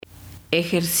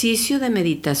Ejercicio de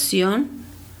meditación,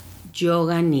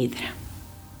 yoga nidra.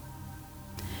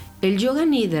 El yoga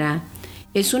nidra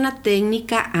es una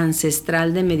técnica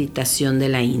ancestral de meditación de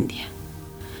la India.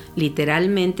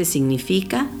 Literalmente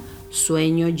significa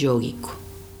sueño yóguico.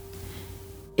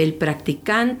 El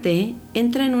practicante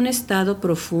entra en un estado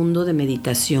profundo de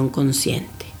meditación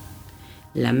consciente.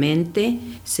 La mente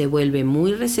se vuelve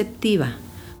muy receptiva,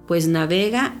 pues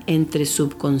navega entre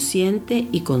subconsciente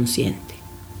y consciente.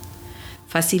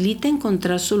 Facilita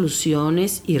encontrar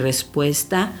soluciones y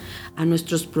respuestas a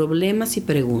nuestros problemas y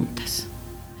preguntas,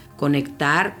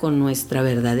 conectar con nuestra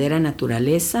verdadera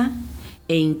naturaleza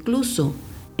e incluso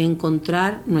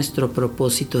encontrar nuestro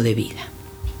propósito de vida.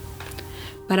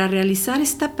 Para realizar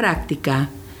esta práctica,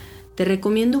 te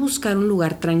recomiendo buscar un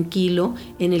lugar tranquilo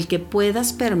en el que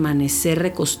puedas permanecer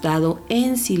recostado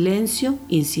en silencio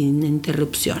y sin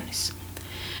interrupciones.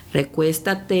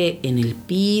 Recuéstate en el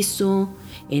piso,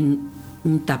 en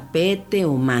un tapete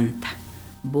o manta,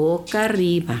 boca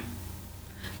arriba,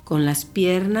 con las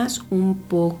piernas un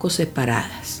poco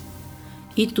separadas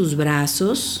y tus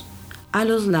brazos a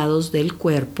los lados del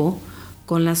cuerpo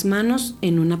con las manos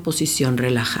en una posición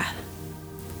relajada.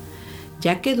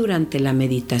 Ya que durante la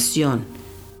meditación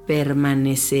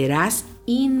permanecerás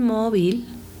inmóvil,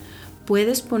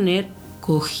 puedes poner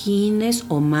cojines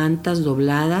o mantas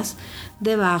dobladas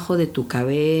debajo de tu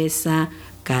cabeza,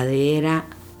 cadera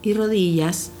y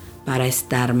rodillas para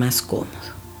estar más cómodo.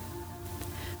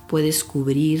 Puedes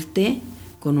cubrirte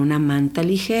con una manta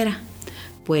ligera,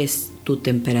 pues tu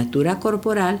temperatura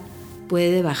corporal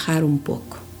puede bajar un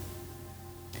poco.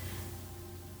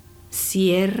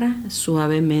 Cierra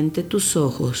suavemente tus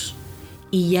ojos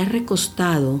y ya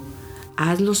recostado,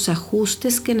 haz los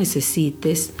ajustes que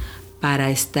necesites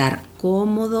para estar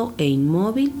cómodo e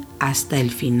inmóvil hasta el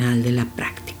final de la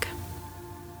práctica.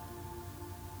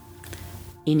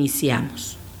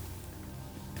 Iniciamos.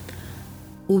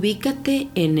 Ubícate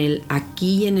en el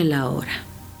aquí y en el ahora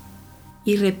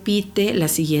y repite la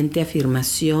siguiente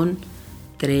afirmación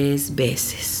 3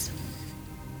 veces.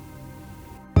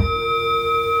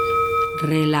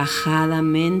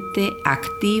 Relajadamente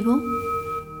activo,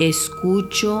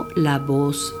 escucho la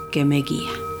voz que me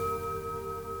guía.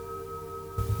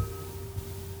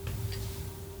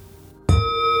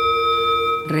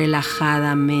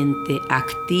 Relajadamente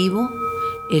activo,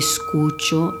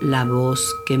 escucho la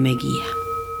voz que me guía.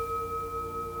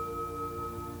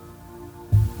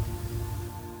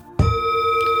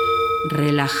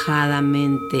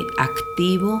 Relajadamente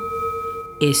activo,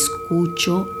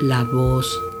 escucho la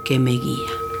voz que me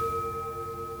guía.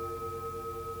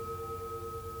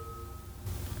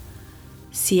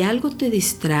 Si algo te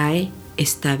distrae,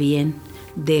 está bien,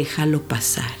 déjalo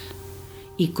pasar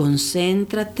y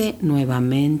concéntrate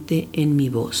nuevamente en mi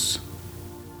voz.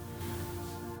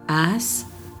 Haz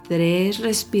 3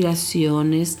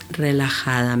 respiraciones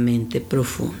relajadamente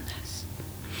profundas.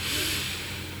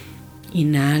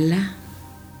 Inhala.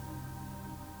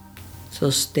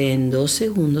 Sostén 2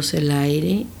 segundos el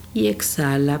aire y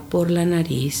exhala por la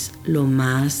nariz lo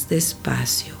más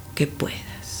despacio que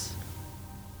puedas.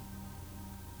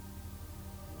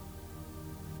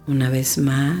 Una vez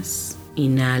más,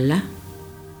 inhala.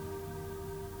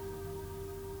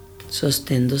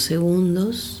 Sostén 2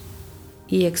 segundos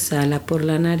y exhala por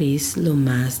la nariz lo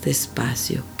más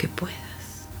despacio que puedas.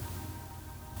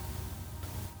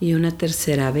 Y una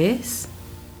tercera vez,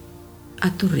 a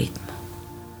tu ritmo.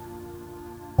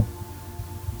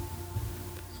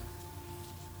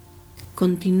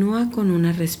 Continúa con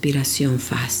una respiración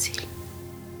fácil.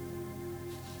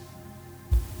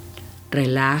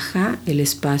 Relaja el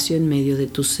espacio en medio de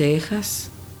tus cejas,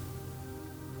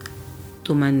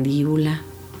 tu mandíbula,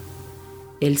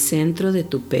 el centro de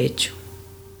tu pecho,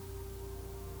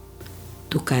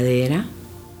 tu cadera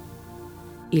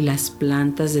y las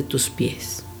plantas de tus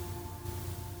pies.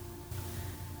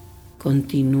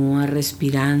 Continúa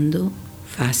respirando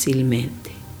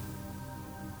fácilmente.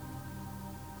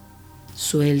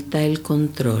 Suelta el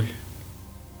control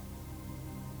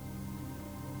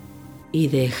y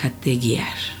déjate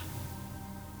guiar.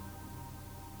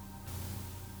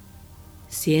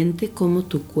 Siente cómo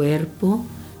tu cuerpo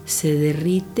se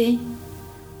derrite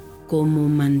como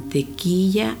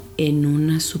mantequilla en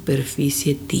una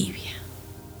superficie tibia.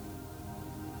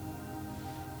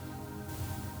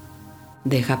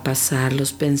 Deja pasar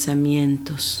los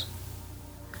pensamientos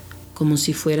como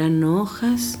si fueran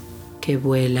hojas que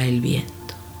vuela el viento.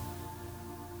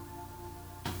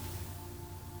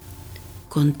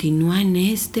 Continúa en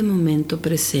este momento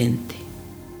presente,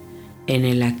 en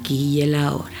el aquí y el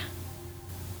ahora.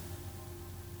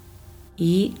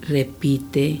 Y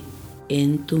repite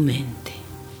en tu mente: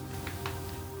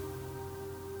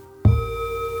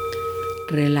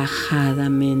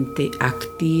 relajadamente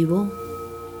activo,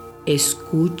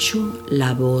 escucho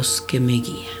la voz que me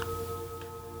guía.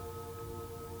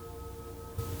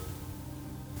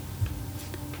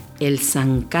 El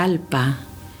sankalpa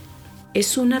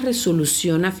es una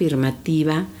resolución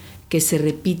afirmativa que se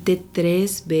repite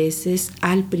 3 veces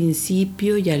al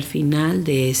principio y al final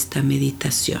de esta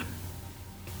meditación.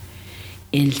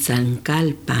 El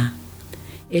sankalpa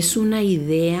es una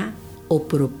idea o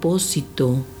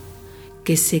propósito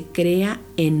que se crea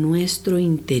en nuestro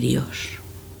interior.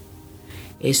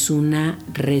 Es una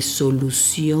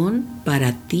resolución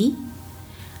para ti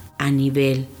a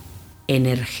nivel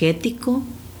energético,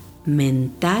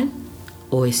 mental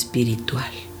o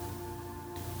espiritual.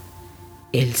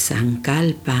 El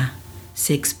sankalpa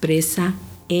se expresa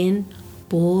en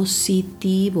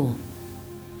positivo,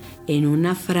 en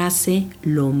una frase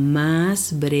lo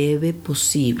más breve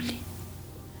posible,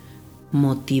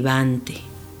 motivante,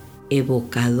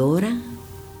 evocadora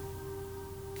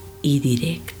y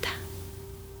directa.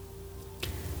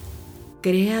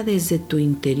 Crea desde tu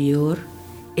interior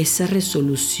esa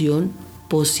resolución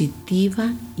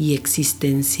positiva y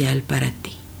existencial para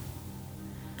ti.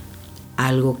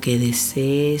 Algo que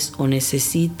desees o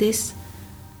necesites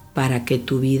para que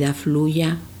tu vida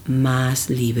fluya más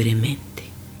libremente.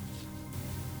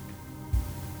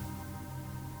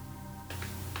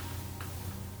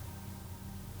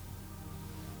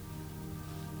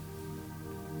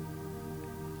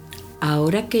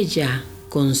 Ahora que ya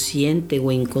consciente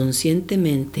o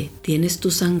inconscientemente tienes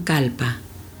tu sankalpa,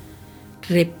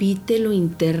 repítelo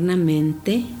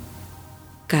internamente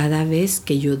cada vez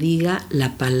que yo diga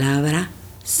la palabra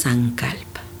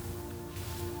sankalpa.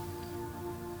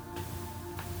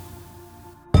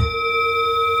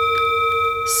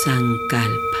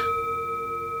 Sankalpa.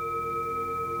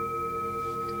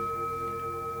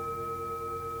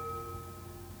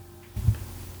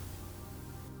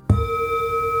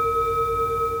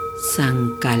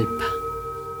 Sankalpa.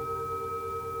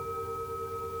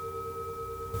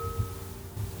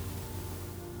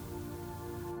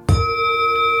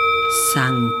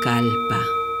 Sankalpa.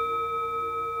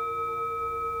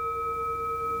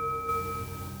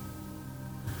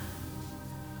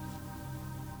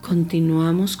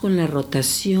 Continuamos con la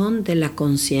rotación de la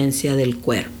conciencia del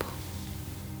cuerpo.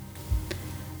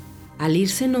 Al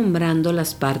irse nombrando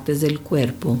las partes del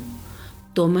cuerpo,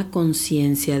 toma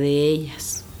conciencia de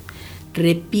ellas.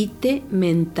 Repite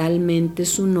mentalmente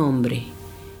su nombre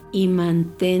y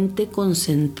mantente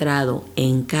concentrado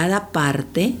en cada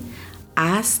parte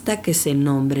hasta que se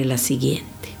nombre la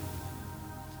siguiente.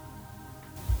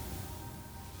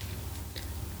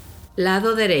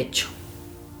 Lado derecho.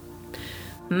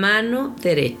 Mano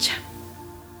derecha.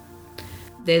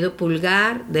 Dedo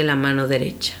pulgar de la mano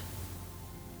derecha.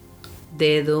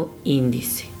 Dedo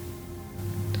índice.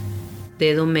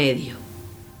 Dedo medio.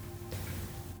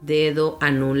 Dedo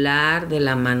anular de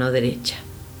la mano derecha.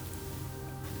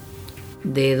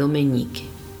 Dedo meñique.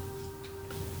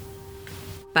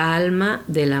 Palma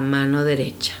de la mano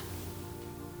derecha.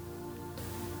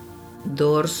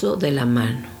 Dorso de la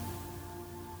mano.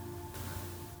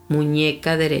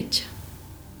 Muñeca derecha.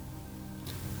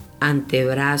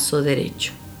 Antebrazo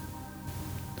derecho.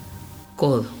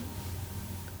 Codo.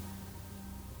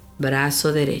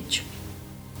 Brazo derecho.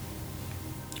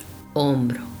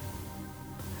 Hombro.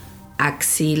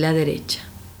 Axila derecha.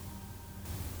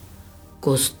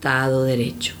 Costado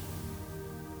derecho.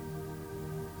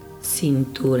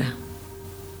 Cintura.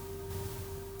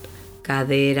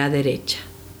 Cadera derecha.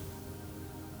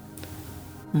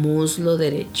 Muslo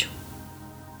derecho.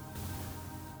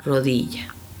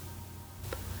 Rodilla.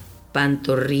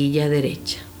 Pantorrilla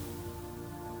derecha.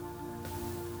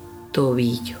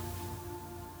 Tobillo.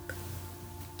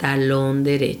 Talón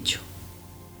derecho.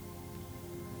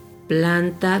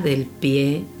 Planta del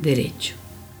pie derecho.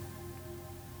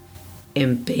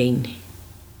 Empeine.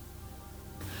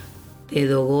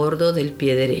 Dedo gordo del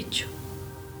pie derecho.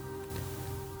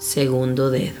 Segundo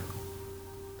dedo.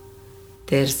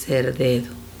 Tercer dedo.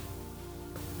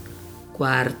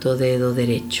 Cuarto dedo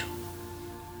derecho.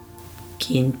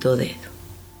 Quinto dedo.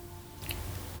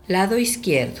 Lado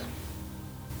izquierdo.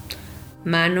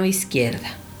 Mano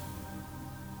izquierda.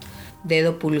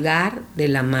 Dedo pulgar de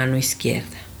la mano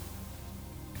izquierda.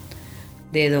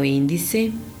 Dedo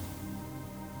índice.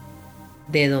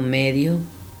 Dedo medio.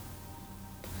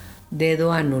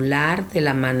 Dedo anular de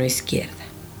la mano izquierda.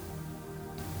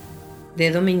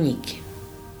 Dedo meñique.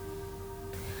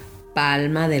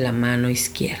 Palma de la mano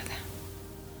izquierda.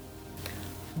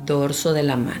 Dorso de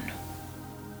la mano.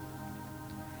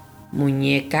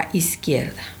 Muñeca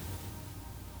izquierda.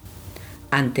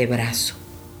 Antebrazo.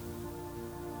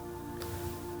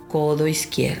 codo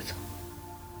izquierdo,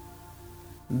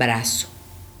 brazo,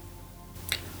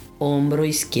 hombro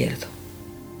izquierdo,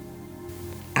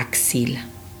 axila,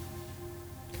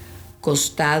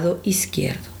 costado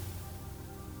izquierdo,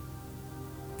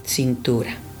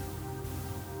 cintura,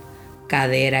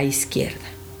 cadera izquierda,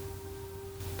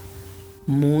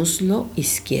 muslo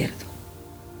izquierdo,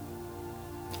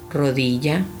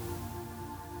 rodilla,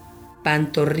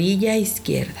 pantorrilla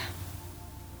izquierda,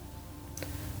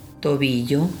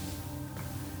 tobillo,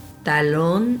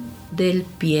 talón del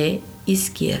pie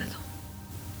izquierdo,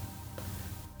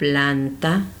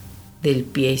 planta del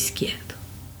pie izquierdo,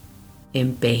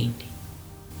 empeine,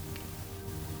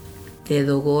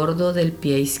 dedo gordo del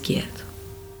pie izquierdo,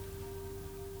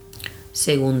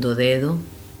 segundo dedo,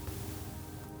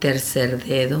 tercer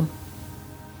dedo,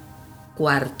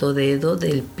 cuarto dedo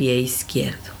del pie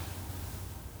izquierdo,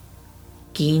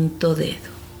 quinto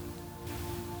dedo.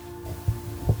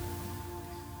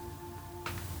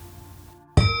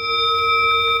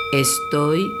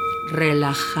 Estoy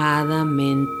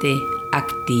relajadamente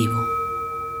activo.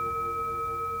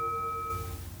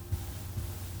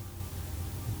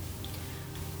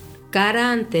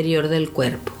 Cara anterior del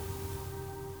cuerpo,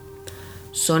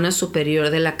 zona superior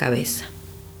de la cabeza,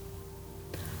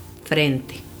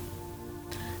 frente,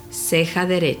 ceja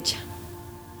derecha,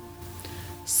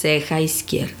 ceja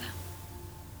izquierda,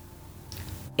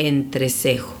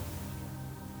 entrecejo,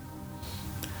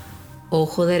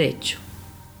 ojo derecho,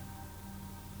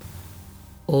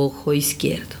 ojo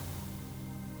izquierdo,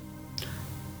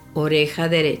 oreja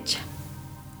derecha,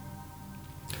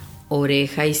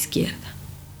 oreja izquierda,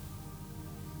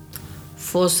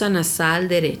 fosa nasal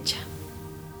derecha,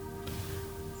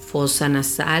 fosa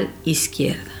nasal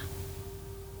izquierda,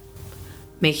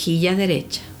 mejilla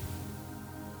derecha,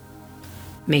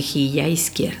 mejilla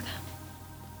izquierda,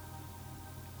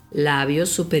 labio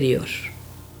superior,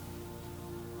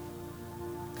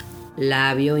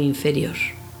 labio inferior,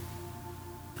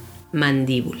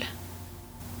 mandíbula,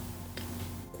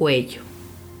 cuello,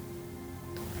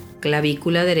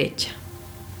 clavícula derecha,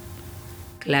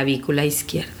 clavícula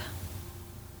izquierda,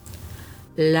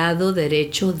 lado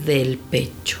derecho del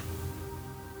pecho,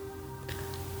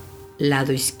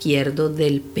 lado izquierdo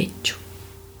del pecho,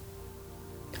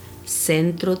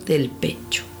 centro del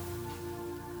pecho,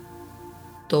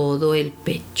 todo el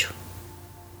pecho,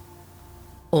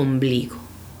 ombligo,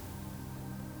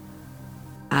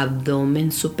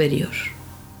 abdomen superior,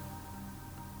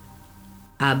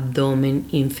 abdomen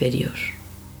inferior,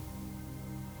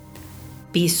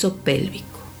 piso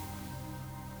pélvico,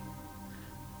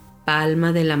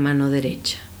 palma de la mano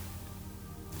derecha,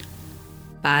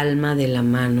 palma de la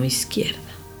mano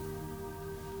izquierda,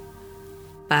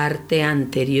 parte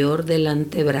anterior del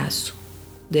antebrazo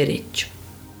derecho,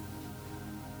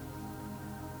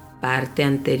 parte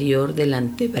anterior del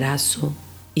antebrazo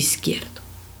izquierdo,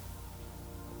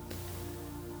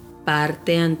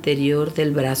 parte anterior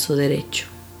del brazo derecho,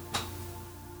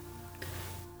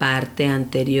 parte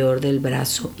anterior del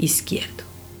brazo izquierdo,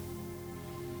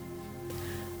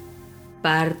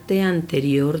 parte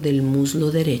anterior del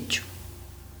muslo derecho,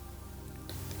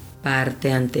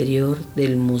 parte anterior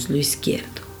del muslo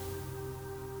izquierdo,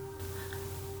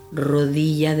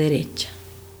 rodilla derecha,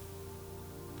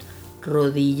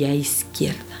 rodilla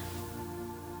izquierda,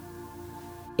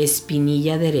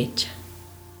 espinilla derecha,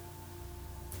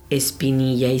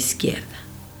 espinilla izquierda,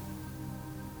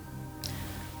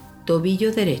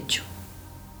 tobillo derecho,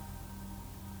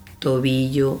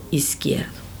 tobillo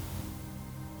izquierdo,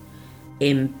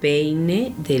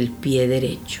 empeine del pie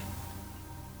derecho,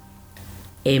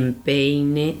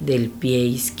 empeine del pie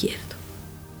izquierdo,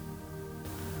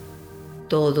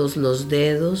 todos los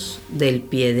dedos del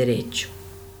pie derecho,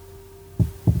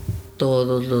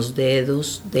 todos los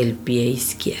dedos del pie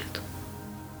izquierdo,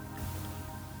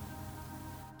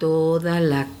 toda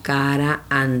la cara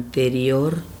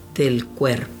anterior del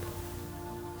cuerpo,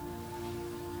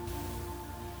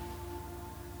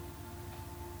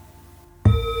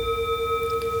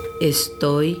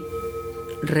 estoy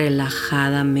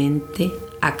relajadamente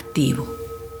activo.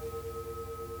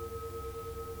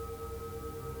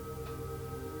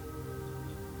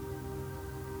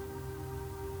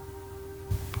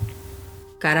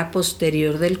 Cara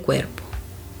posterior del cuerpo,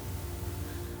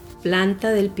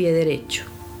 planta del pie derecho,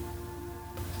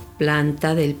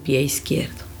 planta del pie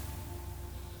izquierdo,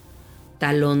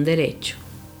 talón derecho,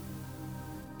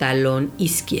 talón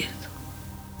izquierdo,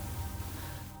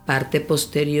 parte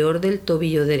posterior del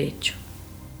tobillo derecho,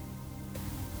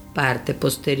 parte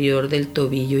posterior del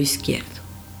tobillo izquierdo,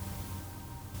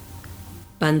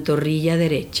 pantorrilla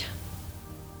derecha,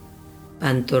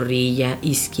 pantorrilla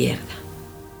izquierda,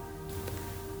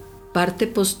 parte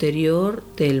posterior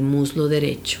del muslo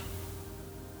derecho,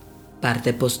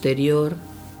 parte posterior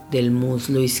del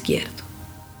muslo izquierdo,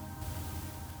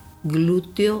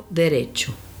 glúteo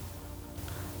derecho,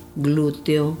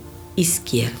 glúteo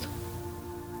izquierdo,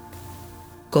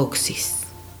 coxis,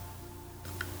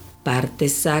 parte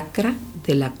sacra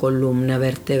de la columna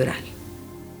vertebral,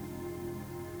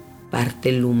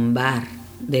 parte lumbar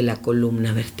de la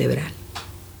columna vertebral,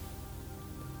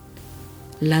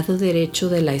 lado derecho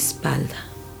de la espalda,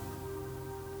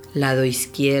 lado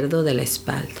izquierdo de la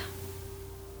espalda,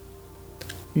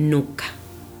 nuca,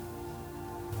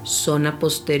 zona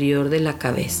posterior de la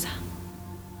cabeza,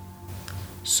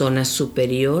 zona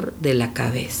superior de la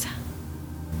cabeza,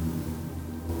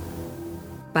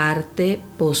 parte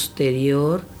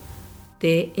posterior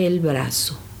del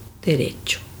brazo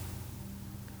derecho,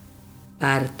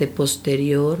 parte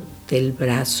posterior del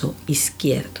brazo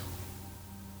izquierdo,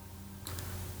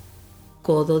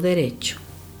 codo derecho,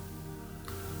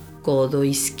 codo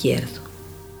izquierdo,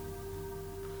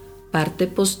 parte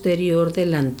posterior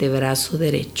del antebrazo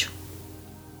derecho,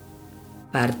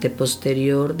 parte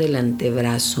posterior del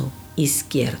antebrazo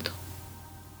izquierdo,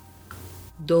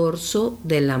 dorso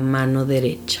de la mano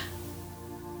derecha,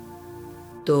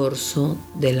 dorso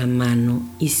de la mano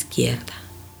izquierda,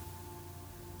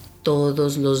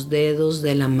 todos los dedos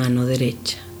de la mano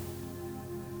derecha,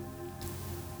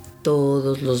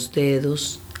 todos los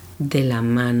dedos de la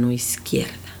mano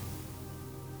izquierda,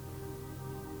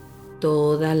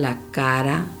 toda la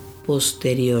cara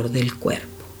posterior del cuerpo.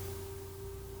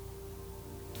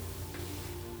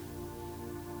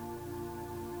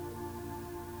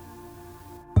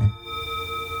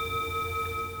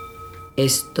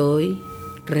 Estoy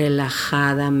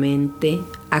relajadamente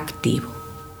activo.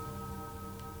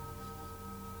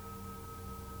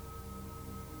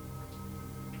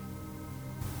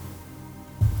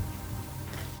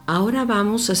 Ahora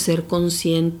vamos a ser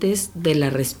conscientes de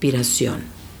la respiración.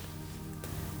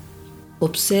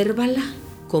 Obsérvala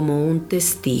como un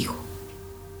testigo.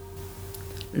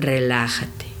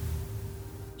 Relájate.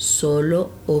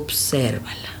 Solo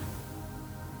obsérvala.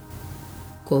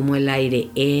 Como el aire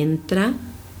entra,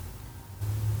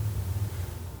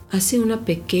 hace una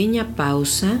pequeña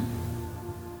pausa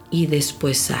y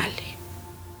después sale.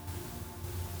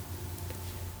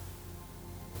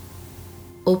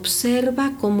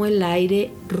 Observa cómo el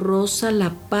aire roza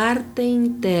la parte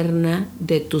interna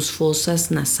de tus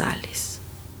fosas nasales.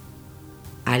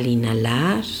 Al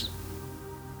inhalar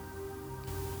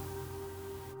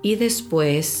y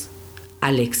después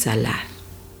al exhalar.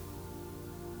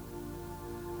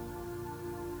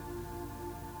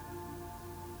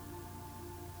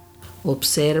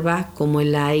 Observa cómo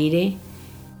el aire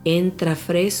entra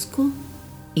fresco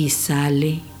y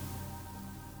sale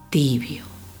tibio.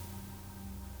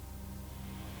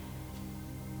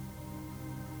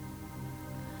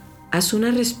 Haz una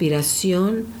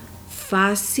respiración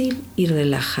fácil y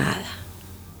relajada.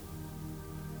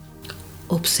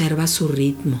 Observa su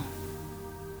ritmo,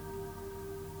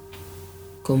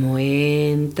 cómo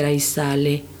entra y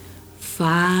sale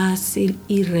fácil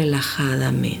y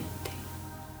relajadamente.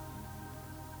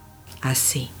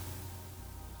 Así.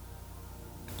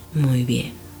 Muy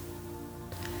bien.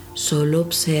 Solo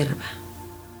observa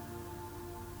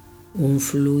un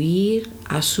fluir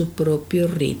a su propio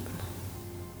ritmo.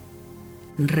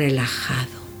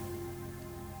 Relajado.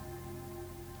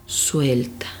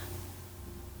 Suelta.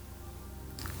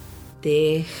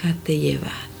 Déjate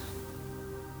llevar.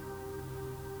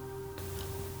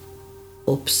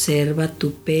 Observa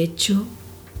tu pecho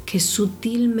que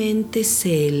sutilmente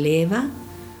se eleva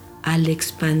al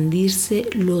expandirse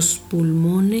los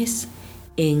pulmones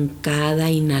en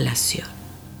cada inhalación.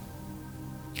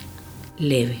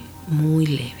 Leve, muy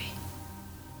leve.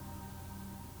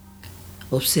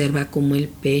 Observa cómo el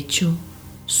pecho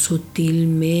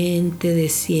sutilmente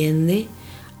desciende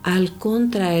al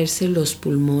contraerse los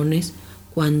pulmones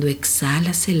cuando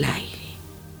exhalas el aire.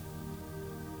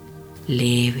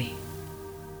 Leve,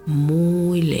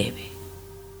 muy leve,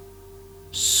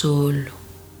 solo,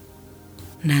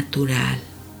 natural,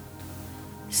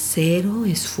 cero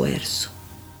esfuerzo,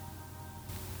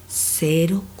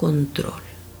 cero control,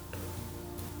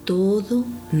 todo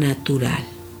natural,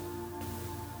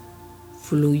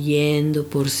 fluyendo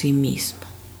por sí mismo,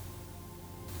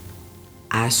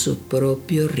 a su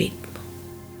propio ritmo,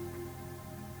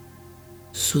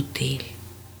 sutil,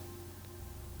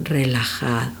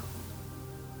 relajado,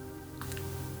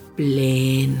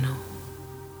 pleno,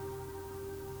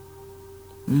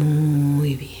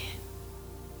 muy bien.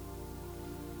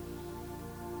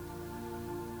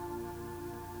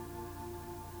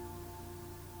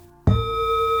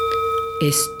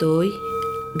 Estoy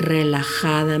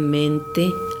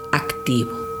relajadamente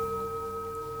activo.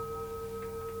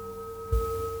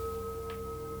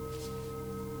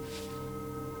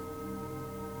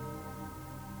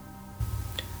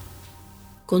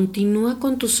 Continúa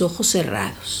con tus ojos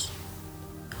cerrados.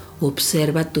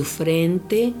 Observa tu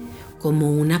frente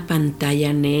como una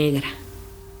pantalla negra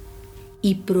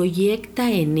y proyecta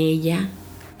en ella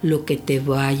lo que te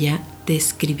vaya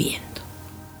describiendo.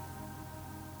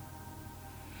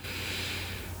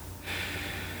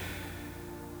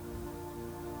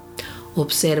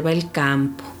 Observa el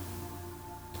campo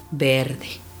verde,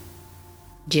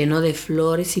 lleno de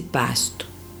flores y pasto.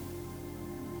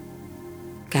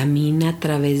 Camina a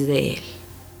través de él.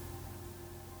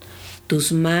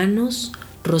 Tus manos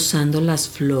rozando las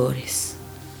flores,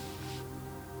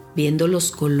 viendo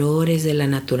los colores de la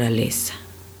naturaleza,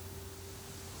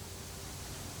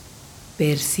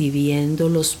 percibiendo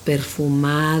los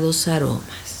perfumados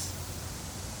aromas,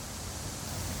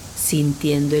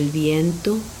 sintiendo el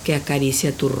viento que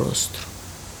acaricia tu rostro,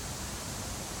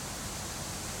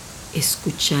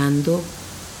 escuchando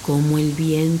cómo el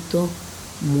viento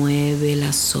mueve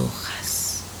las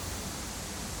hojas.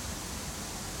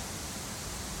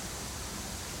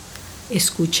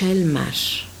 Escucha el mar.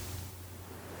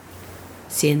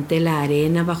 Siente la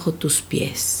arena bajo tus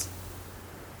pies.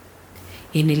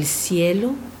 En el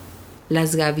cielo,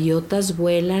 las gaviotas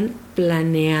vuelan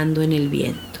planeando en el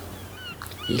viento.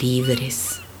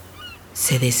 Libres,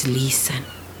 se deslizan.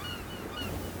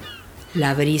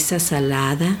 La brisa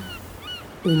salada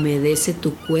humedece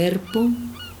tu cuerpo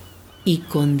y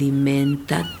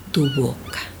condimenta tu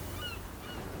boca.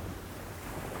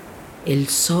 El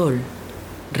sol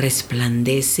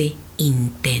resplandece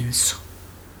intenso.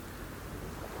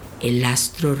 El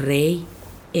astro rey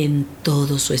en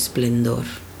todo su esplendor.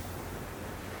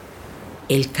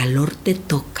 El calor te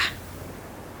toca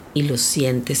y lo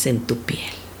sientes en tu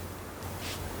piel.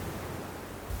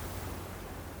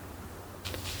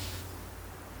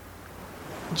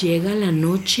 Llega la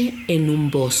noche en un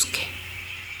bosque.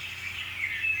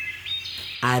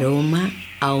 Aroma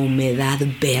a humedad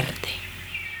verde.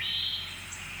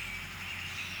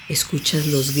 Escuchas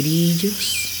los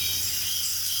grillos.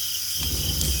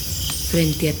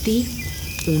 Frente a ti,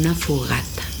 una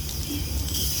fogata.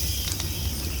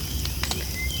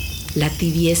 La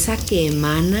tibieza que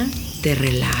emana te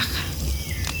relaja.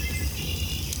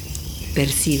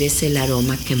 Percibes el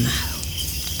aroma quemado.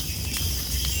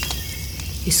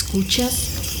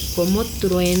 Escuchas cómo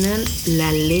truenan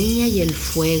la leña y el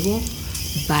fuego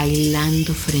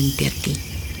bailando frente a ti.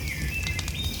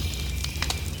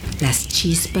 Las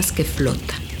chispas que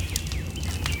flotan.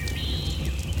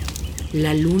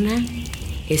 La luna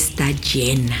está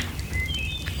llena,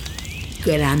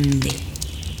 grande.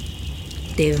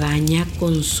 Te baña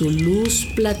con su luz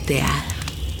plateada.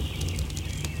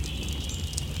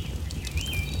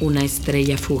 Una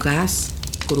estrella fugaz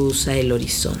cruza el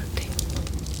horizonte.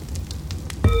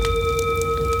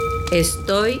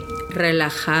 Estoy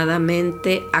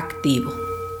relajadamente activo.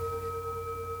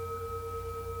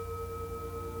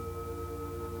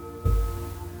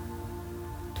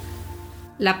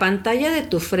 La pantalla de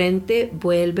tu frente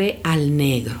vuelve al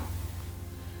negro.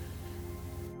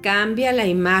 Cambia la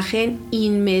imagen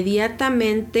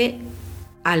inmediatamente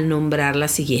al nombrar la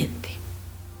siguiente.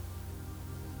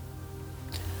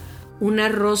 Una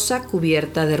rosa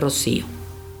cubierta de rocío.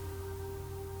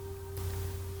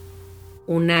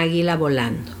 Un águila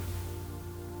volando.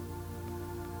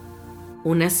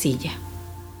 Una silla.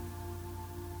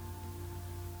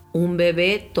 Un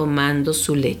bebé tomando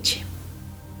su leche.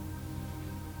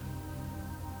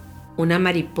 Una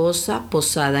mariposa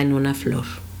posada en una flor.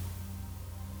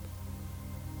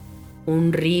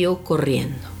 Un río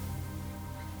corriendo.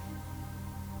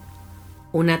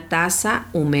 Una taza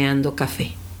humeando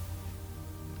café.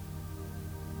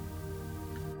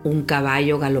 Un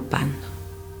caballo galopando.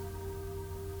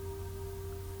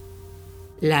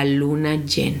 La luna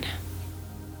llena.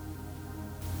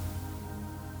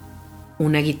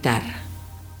 Una guitarra.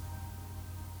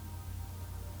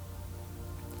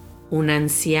 Un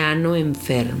anciano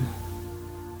enfermo.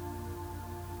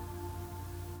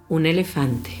 Un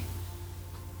elefante.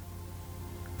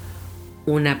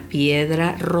 Una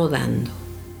piedra rodando.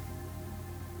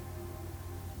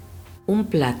 Un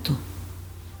plato.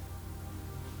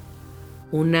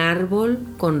 Un árbol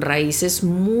con raíces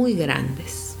muy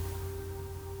grandes.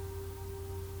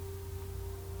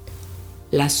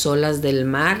 Las olas del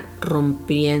mar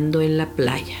rompiendo en la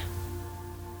playa.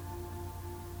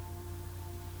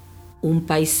 Un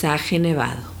paisaje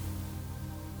nevado.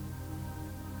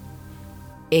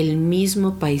 El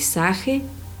mismo paisaje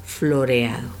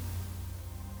floreado.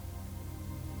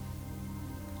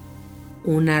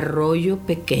 un arroyo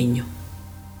pequeño.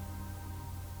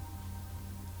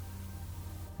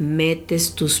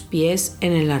 Metes tus pies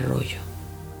en el arroyo.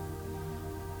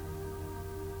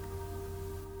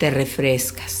 Te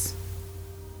refrescas.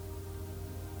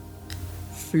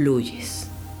 Fluyes.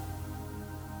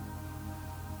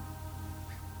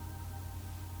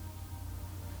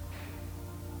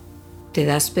 Te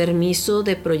das permiso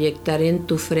de proyectar en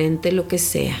tu frente lo que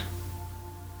sea,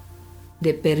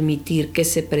 de permitir que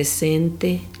se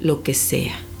presente lo que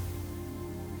sea.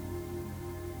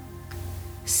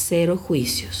 Cero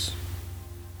juicios.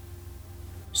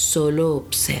 Solo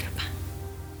observa.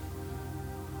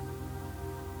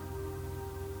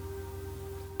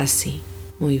 Así,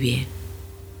 muy bien.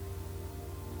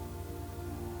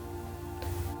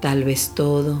 Tal vez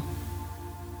todo,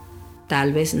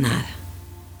 tal vez nada.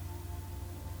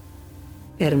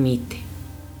 Permite.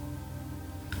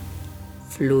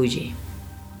 Fluye.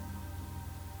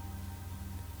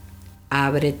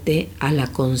 Ábrete a la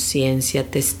conciencia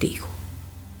testigo.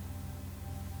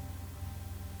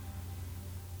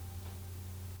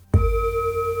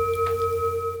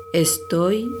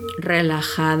 Estoy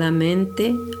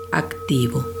relajadamente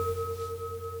activo.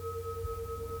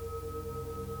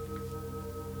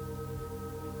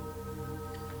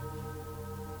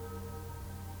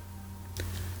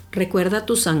 Recuerda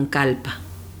tu sankalpa,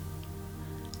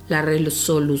 la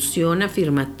resolución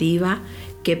afirmativa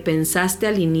que pensaste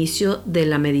al inicio de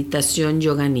la meditación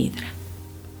yoga nidra.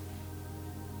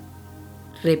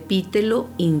 Repítelo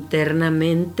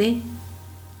internamente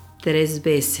 3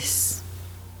 veces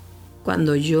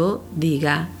cuando yo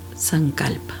diga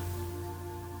sankalpa.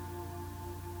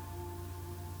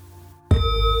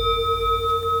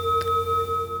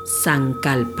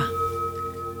 Sankalpa.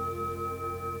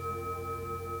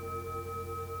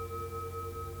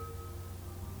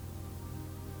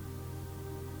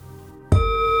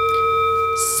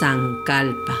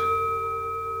 Sankalpa.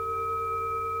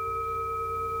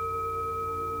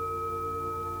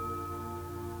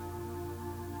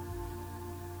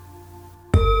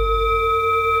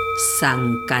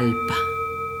 Sankalpa.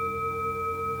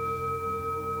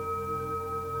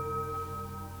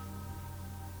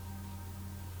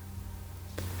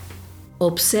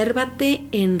 Obsérvate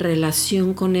en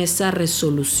relación con esa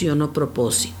resolución o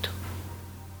propósito.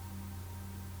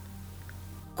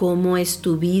 ¿Cómo es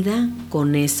tu vida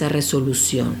con esa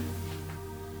resolución?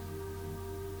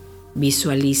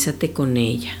 Visualízate con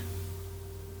ella,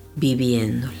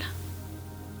 viviéndola.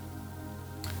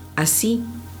 Así,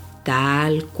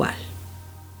 tal cual,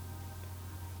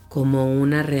 como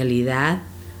una realidad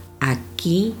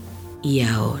aquí y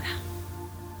ahora.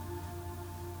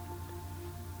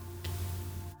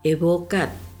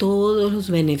 Evoca todos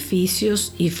los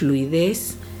beneficios y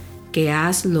fluidez que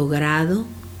has logrado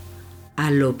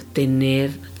al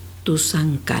obtener tu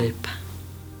sankalpa.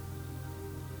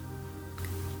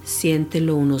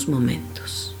 Siéntelo unos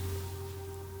momentos.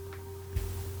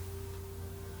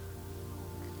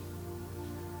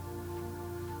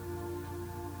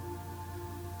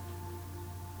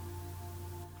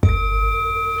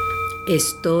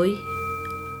 Estoy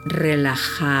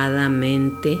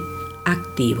relajadamente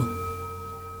activo.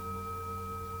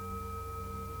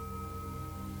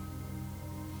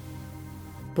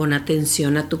 Pon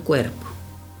atención a tu cuerpo.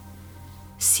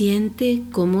 Siente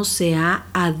cómo se ha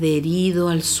adherido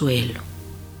al suelo.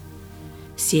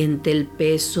 Siente el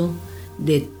peso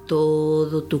de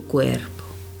todo tu cuerpo,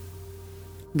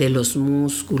 de los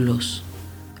músculos,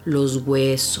 los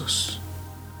huesos,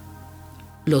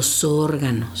 los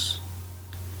órganos,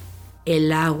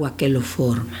 el agua que lo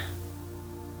forma.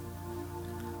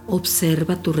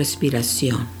 Observa tu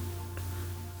respiración.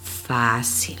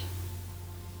 Fácil.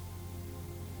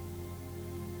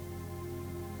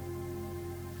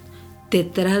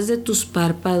 Detrás de tus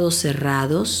párpados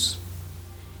cerrados,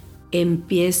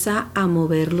 empieza a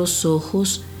mover los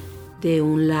ojos de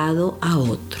un lado a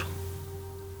otro,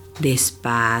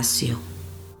 despacio,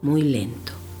 muy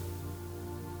lento.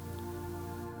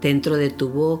 Dentro de tu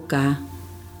boca,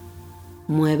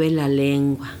 mueve la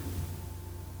lengua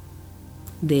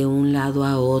de un lado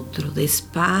a otro,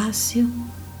 despacio,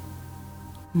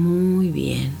 muy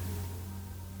bien.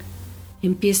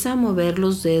 Empieza a mover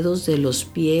los dedos de los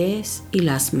pies y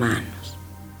las manos,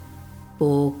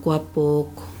 poco a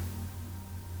poco.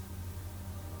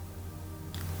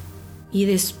 Y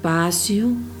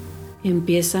despacio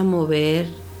empieza a mover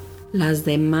las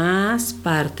demás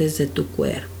partes de tu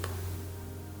cuerpo.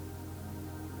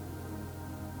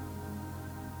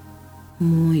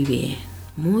 Muy bien,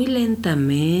 muy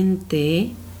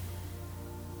lentamente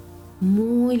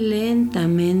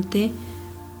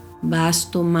vas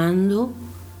tomando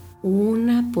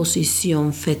una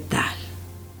posición fetal.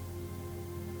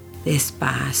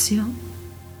 Despacio.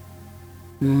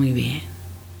 Muy bien.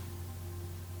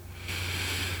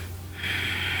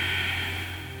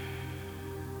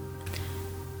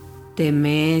 Te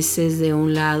meces de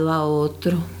un lado a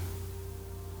otro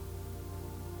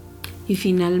y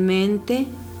finalmente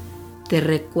te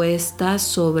recuestas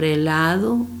sobre el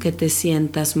lado que te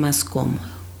sientas más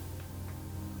cómodo.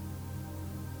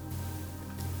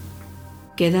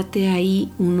 Quédate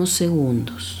ahí unos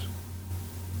segundos,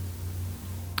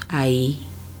 ahí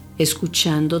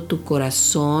escuchando tu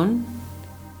corazón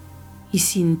y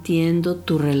sintiendo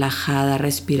tu relajada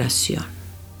respiración.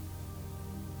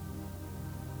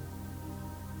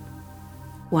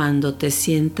 Cuando te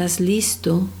sientas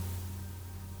listo,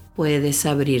 puedes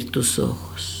abrir tus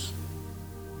ojos.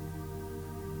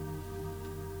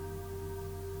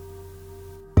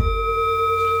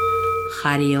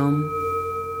 Hari Om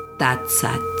Tat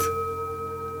Sat.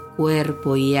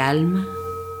 Cuerpo y alma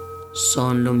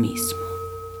son lo mismo.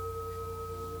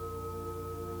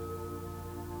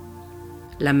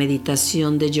 La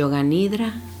meditación de Yoga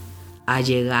Nidra ha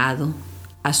llegado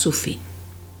a su fin.